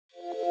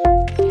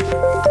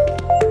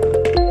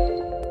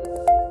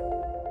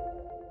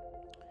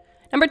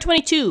Number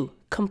 22,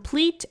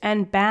 complete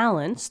and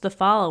balance the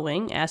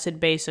following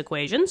acid-base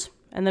equations.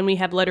 And then we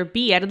have letter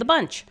B out of the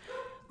bunch.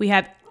 We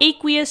have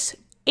aqueous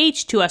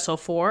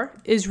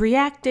H2SO4 is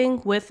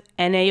reacting with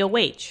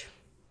NaOH.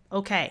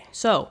 Okay,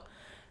 so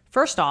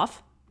first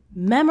off,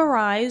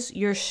 memorize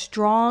your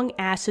strong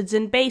acids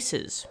and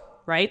bases,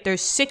 right?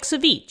 There's 6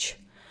 of each.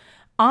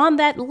 On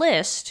that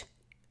list,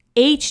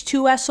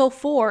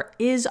 H2SO4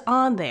 is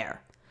on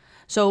there.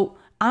 So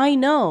I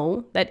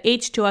know that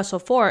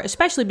H2SO4,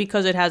 especially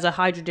because it has a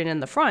hydrogen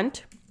in the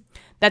front,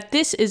 that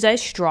this is a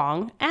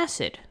strong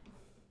acid.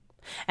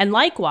 And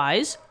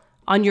likewise,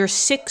 on your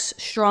 6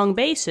 strong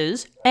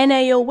bases,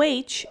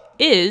 NaOH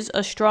is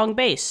a strong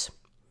base.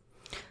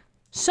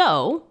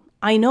 So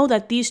I know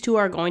that these two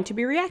are going to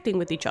be reacting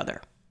with each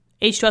other.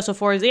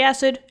 H2SO4 is the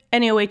acid,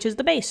 NaOH is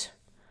the base.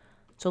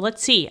 So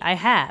let's see, I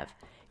have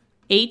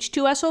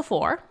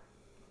H2SO4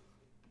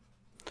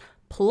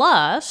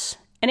 plus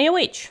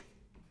NaOH.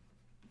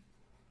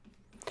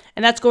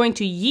 And that's going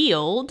to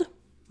yield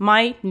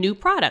my new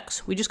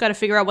products. We just got to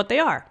figure out what they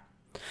are.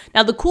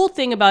 Now, the cool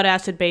thing about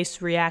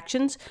acid-base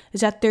reactions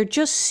is that they're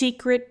just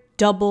secret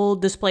double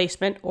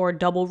displacement or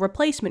double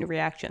replacement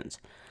reactions.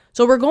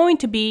 So we're going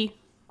to be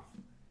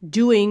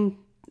doing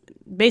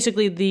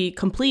basically the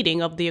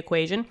completing of the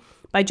equation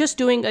by just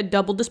doing a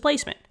double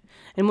displacement.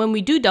 And when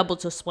we do double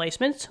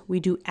displacements, we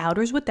do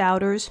outers with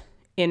outers,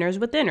 inners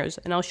with inners.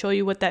 And I'll show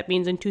you what that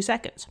means in 2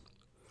 seconds.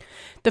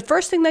 The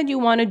first thing that you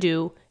want to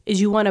do is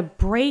you want to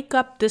break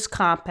up this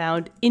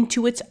compound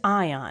into its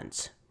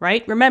ions,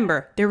 right?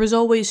 Remember, there was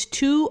always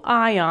 2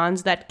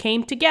 ions that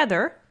came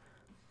together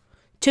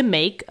to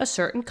make a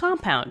certain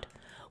compound.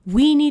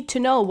 We need to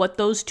know what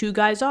those 2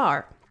 guys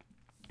are.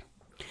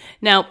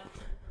 Now,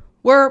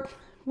 we're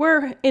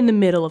in the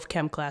middle of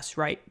chem class,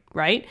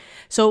 right?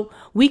 So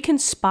we can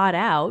spot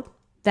out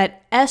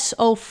that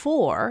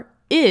SO4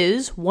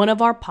 is one of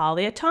our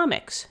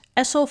polyatomics.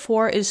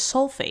 SO4 is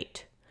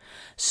sulfate.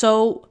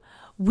 So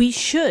we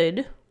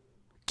should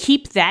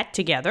keep that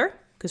together,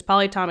 because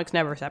polyatomics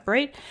never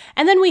separate.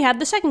 And then we have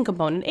the second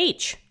component,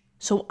 H.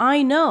 So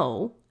I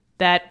know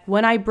that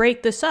when I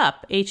break this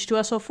up,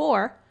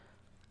 H2SO4,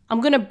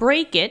 I'm going to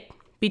break it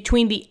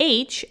between the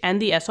H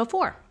and the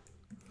SO4.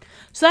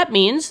 So that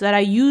means that I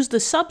use the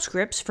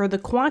subscripts for the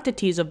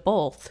quantities of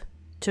both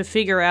to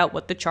figure out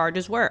what the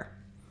charges were.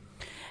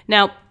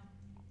 Now,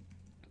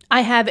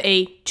 I have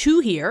a 2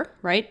 here,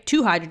 right?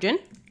 2 hydrogen.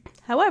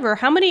 However,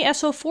 how many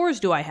SO4s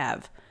do I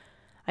have?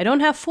 I don't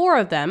have 4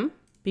 of them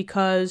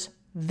because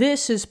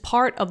this is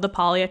part of the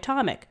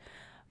polyatomic,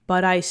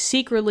 but I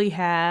secretly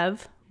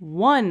have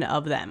 1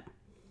 of them.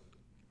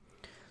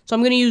 So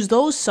I'm going to use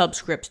those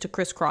subscripts to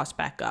crisscross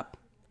back up.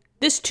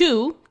 This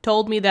 2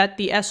 told me that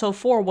the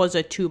SO4 was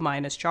a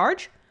 2-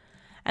 charge,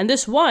 and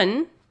this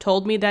 1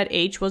 told me that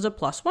H was a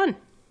 +1.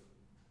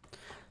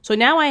 So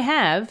now I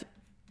have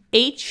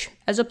H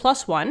as a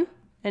 +1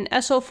 and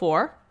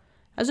SO4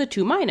 as a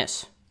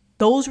 2-.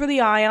 Those were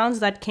the ions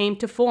that came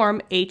to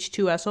form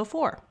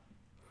H2SO4.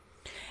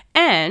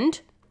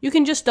 And you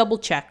can just double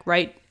check,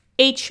 right?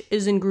 H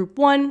is in group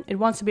 1, it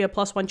wants to be a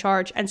 +1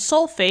 charge, and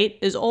sulfate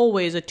is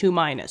always a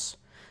 2-.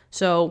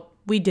 So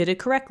we did it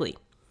correctly.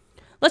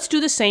 Let's do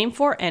the same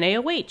for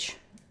NaOH.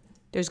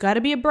 There's got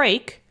to be a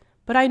break,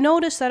 but I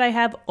notice that I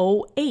have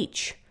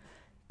OH.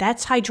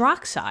 That's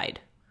hydroxide.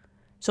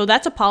 So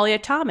that's a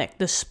polyatomic.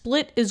 The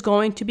split is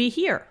going to be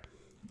here.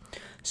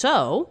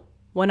 So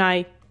when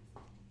I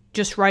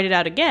just write it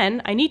out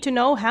again, I need to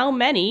know how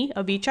many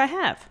of each I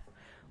have.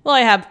 Well,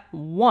 I have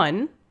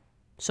 1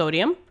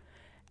 sodium,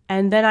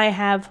 and then I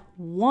have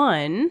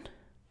 1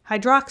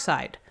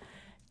 hydroxide.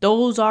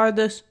 Those are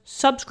the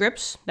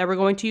subscripts that we're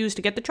going to use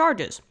to get the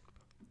charges.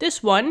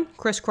 This one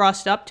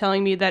crisscrossed up,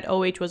 telling me that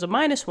OH was a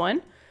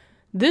 -1.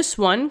 This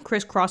one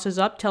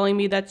crisscrosses up, telling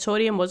me that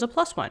sodium was a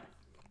 +1.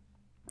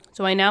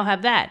 So I now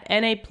have that,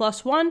 Na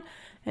 +1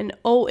 and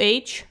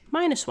OH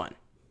 -1.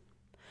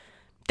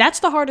 That's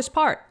the hardest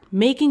part,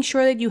 making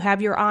sure that you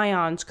have your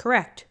ions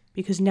correct,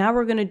 because now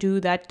we're going to do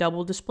that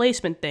double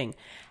displacement thing.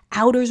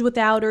 Outers with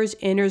outers,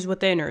 inners with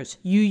inners.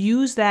 You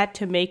use that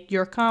to make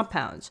your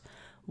compounds.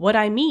 What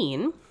I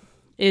mean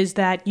is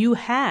that you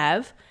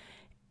have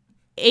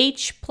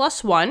H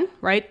 +1,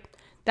 right?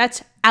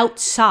 That's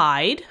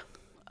outside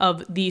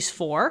of these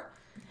 4.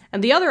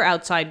 And the other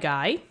outside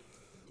guy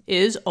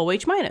is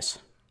OH-.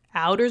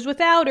 Outers with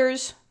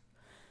outers.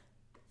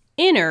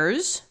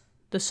 Inners,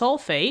 the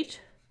sulfate,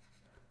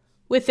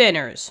 with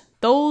inners.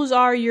 Those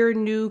are your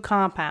new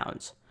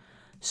compounds.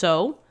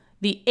 So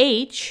the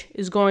H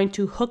is going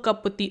to hook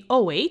up with the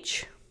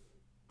OH.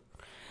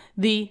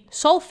 The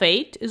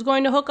sulfate is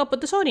going to hook up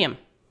with the sodium.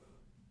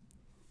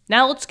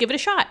 Now let's give it a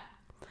shot.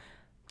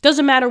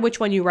 Doesn't matter which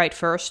one you write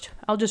first.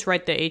 I'll just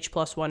write the H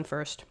 +1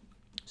 first.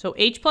 So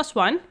H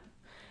 +1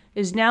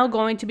 is now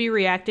going to be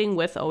reacting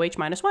with OH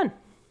 -1.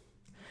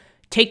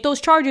 Take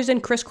those charges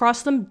and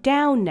crisscross them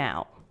down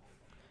now.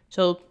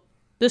 So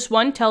this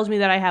one tells me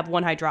that I have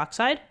 1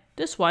 hydroxide.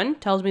 This one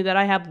tells me that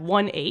I have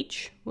 1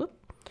 H. Whoop.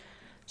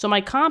 So my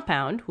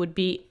compound would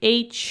be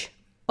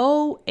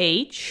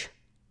HOH,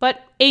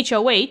 but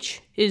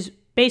HOH is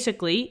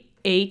basically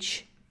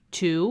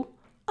H2O.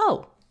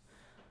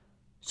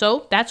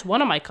 So that's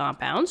one of my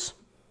compounds.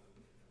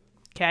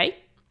 Okay.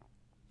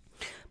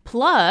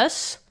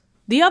 Plus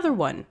the other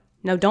one.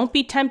 Now don't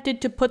be tempted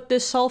to put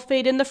this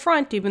sulfate in the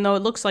front, even though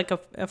it looks like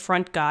a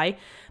front guy.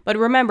 But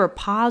remember,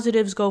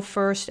 positives go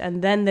first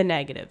and then the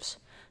negatives.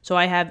 So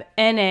I have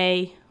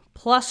Na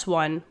plus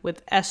 1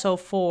 with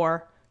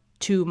SO4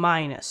 2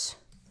 minus.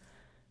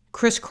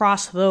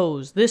 Crisscross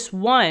those. This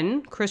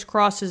 1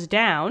 crisscrosses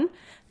down,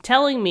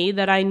 telling me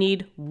that I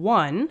need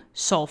 1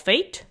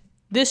 sulfate.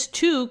 This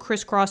 2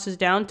 crisscrosses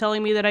down,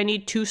 telling me that I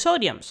need 2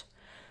 sodiums.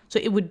 So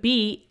it would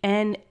be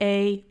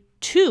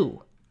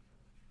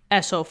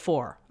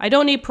Na2SO4. I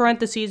don't need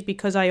parentheses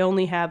because I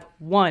only have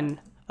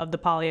 1 of the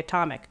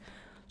polyatomic.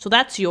 So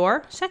that's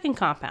your second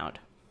compound,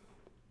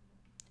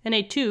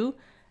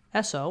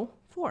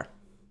 Na2SO4.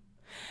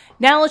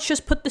 Now let's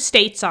just put the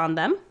states on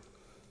them.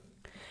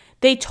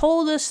 They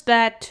told us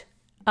that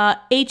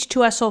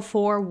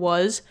H2SO4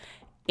 was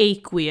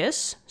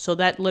aqueous, so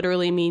that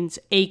literally means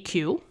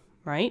AQ,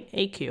 right?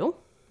 AQ.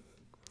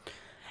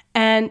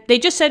 And they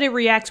just said it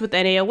reacts with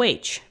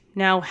NaOH.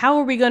 Now, how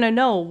are we going to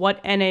know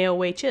what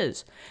NaOH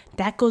is?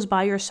 That goes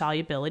by your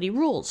solubility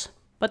rules.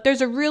 But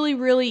there's a really,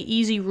 really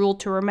easy rule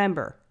to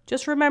remember.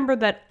 Just remember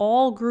that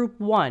all group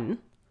 1,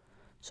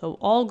 so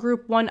all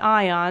group 1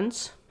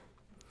 ions,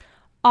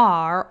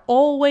 are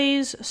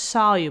always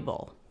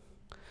soluble.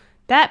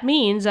 That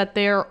means that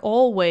they're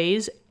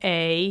always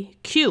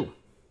AQ.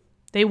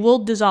 They will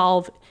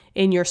dissolve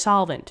in your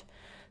solvent.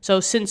 So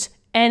since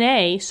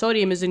Na,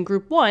 sodium, is in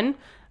group 1,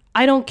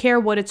 I don't care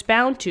what it's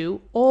bound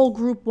to, all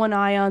group 1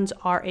 ions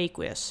are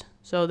aqueous.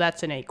 So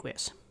that's an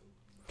aqueous.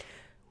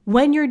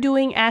 When you're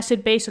doing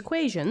acid-base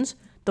equations,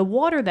 the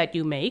water that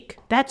you make,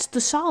 that's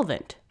the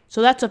solvent.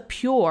 So that's a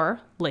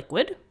pure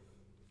liquid.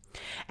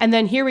 And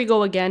then here we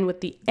go again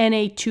with the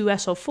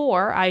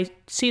Na2SO4. I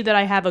see that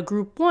I have a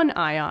group 1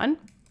 ion.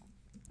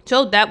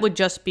 So that would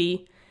just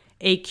be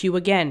AQ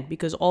again,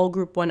 because all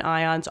group 1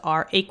 ions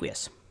are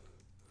aqueous.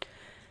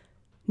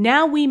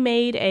 Now we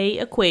made a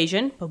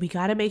equation, but we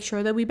got to make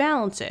sure that we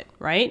balance it,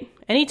 right?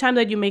 Anytime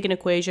that you make an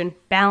equation,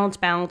 balance,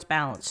 balance,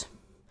 balance.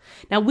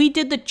 Now we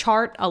did the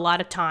chart a lot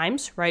of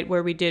times, right,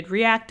 where we did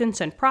reactants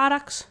and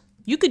products.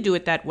 You could do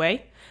it that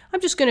way. I'm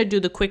just going to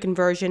do the quick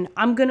inversion.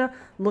 I'm going to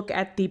look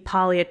at the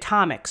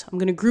polyatomics. I'm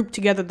going to group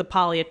together the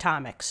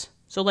polyatomics.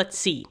 So let's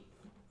see.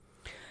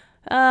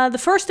 The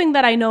first thing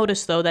that I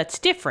noticed, though, that's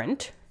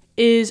different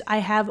is I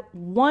have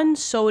 1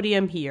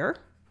 sodium here,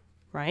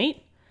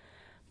 right?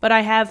 But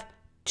I have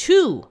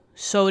 2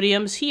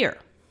 sodiums here.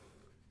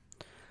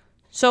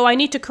 So I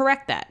need to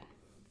correct that.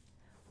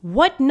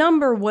 What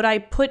number would I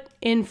put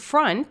in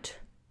front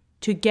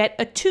to get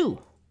a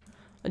 2?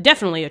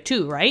 Definitely a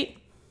 2, right?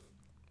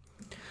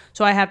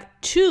 So I have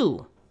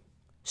 2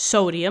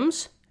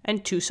 sodiums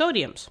and 2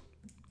 sodiums.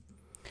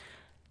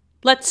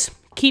 Let's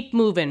keep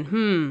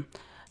moving.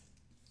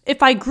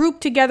 If I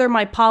group together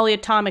my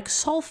polyatomic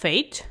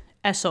sulfate,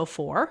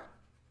 SO4,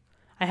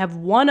 I have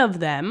 1 of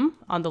them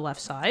on the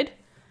left side,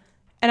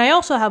 and I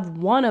also have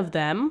 1 of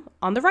them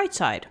on the right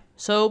side.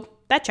 So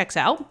that checks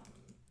out.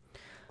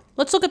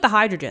 Let's look at the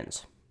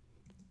hydrogens.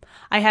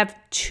 I have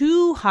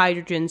 2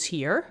 hydrogens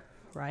here,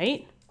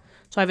 right?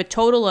 So I have a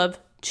total of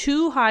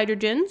 2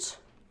 hydrogens,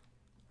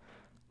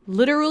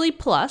 literally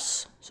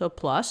plus, so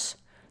plus.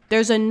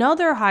 There's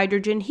another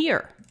hydrogen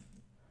here.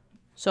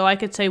 So I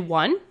could say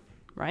 1,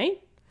 right?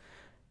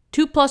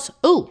 2 plus,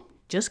 oh,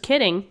 just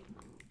kidding.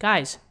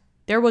 Guys,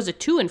 there was a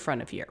 2 in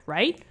front of here,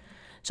 right?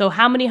 So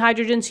how many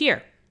hydrogens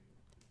here?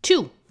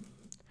 2.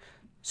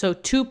 So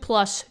 2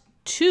 plus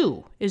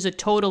 2 is a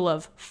total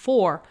of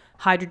 4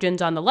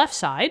 hydrogens on the left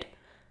side,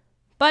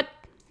 but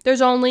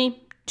there's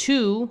only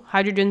 2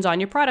 hydrogens on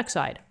your product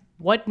side.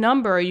 What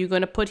number are you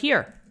going to put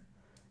here?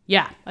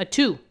 Yeah, a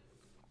 2.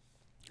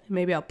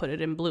 Maybe I'll put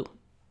it in blue.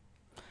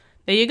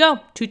 There you go.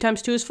 2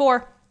 times 2 is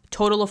 4.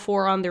 Total of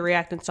 4 on the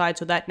reactant side,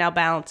 so that now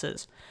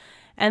balances.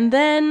 And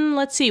then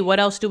let's see, what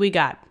else do we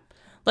got?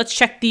 Let's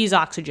check these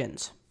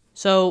oxygens.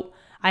 So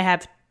I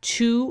have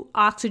 2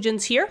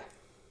 oxygens here.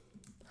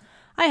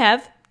 I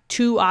have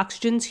 2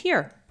 oxygens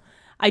here.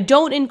 I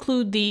don't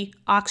include the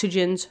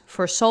oxygens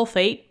for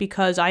sulfate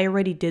because I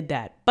already did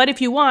that. But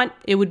if you want,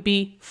 it would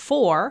be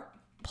 4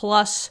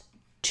 plus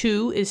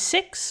 2 is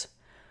 6.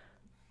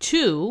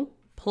 2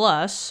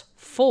 plus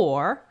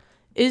 4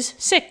 is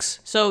 6.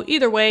 So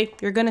either way,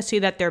 you're going to see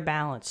that they're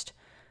balanced.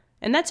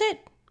 And that's it.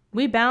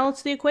 We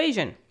balanced the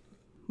equation.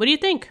 What do you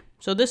think?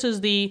 So this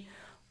is the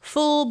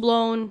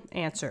full-blown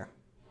answer.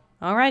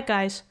 All right,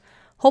 guys.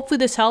 Hopefully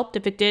this helped.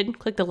 If it did,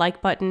 click the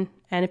like button.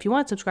 And if you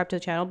want, subscribe to the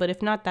channel. But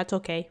if not, that's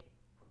okay.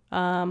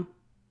 We'll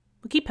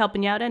keep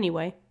helping you out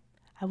anyway.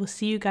 I will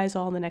see you guys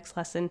all in the next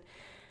lesson.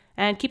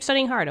 And keep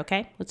studying hard,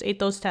 okay? Let's ace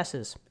those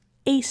tests.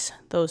 Ace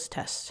those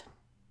tests.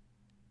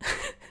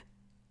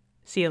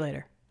 See you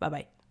later.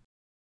 Bye-bye.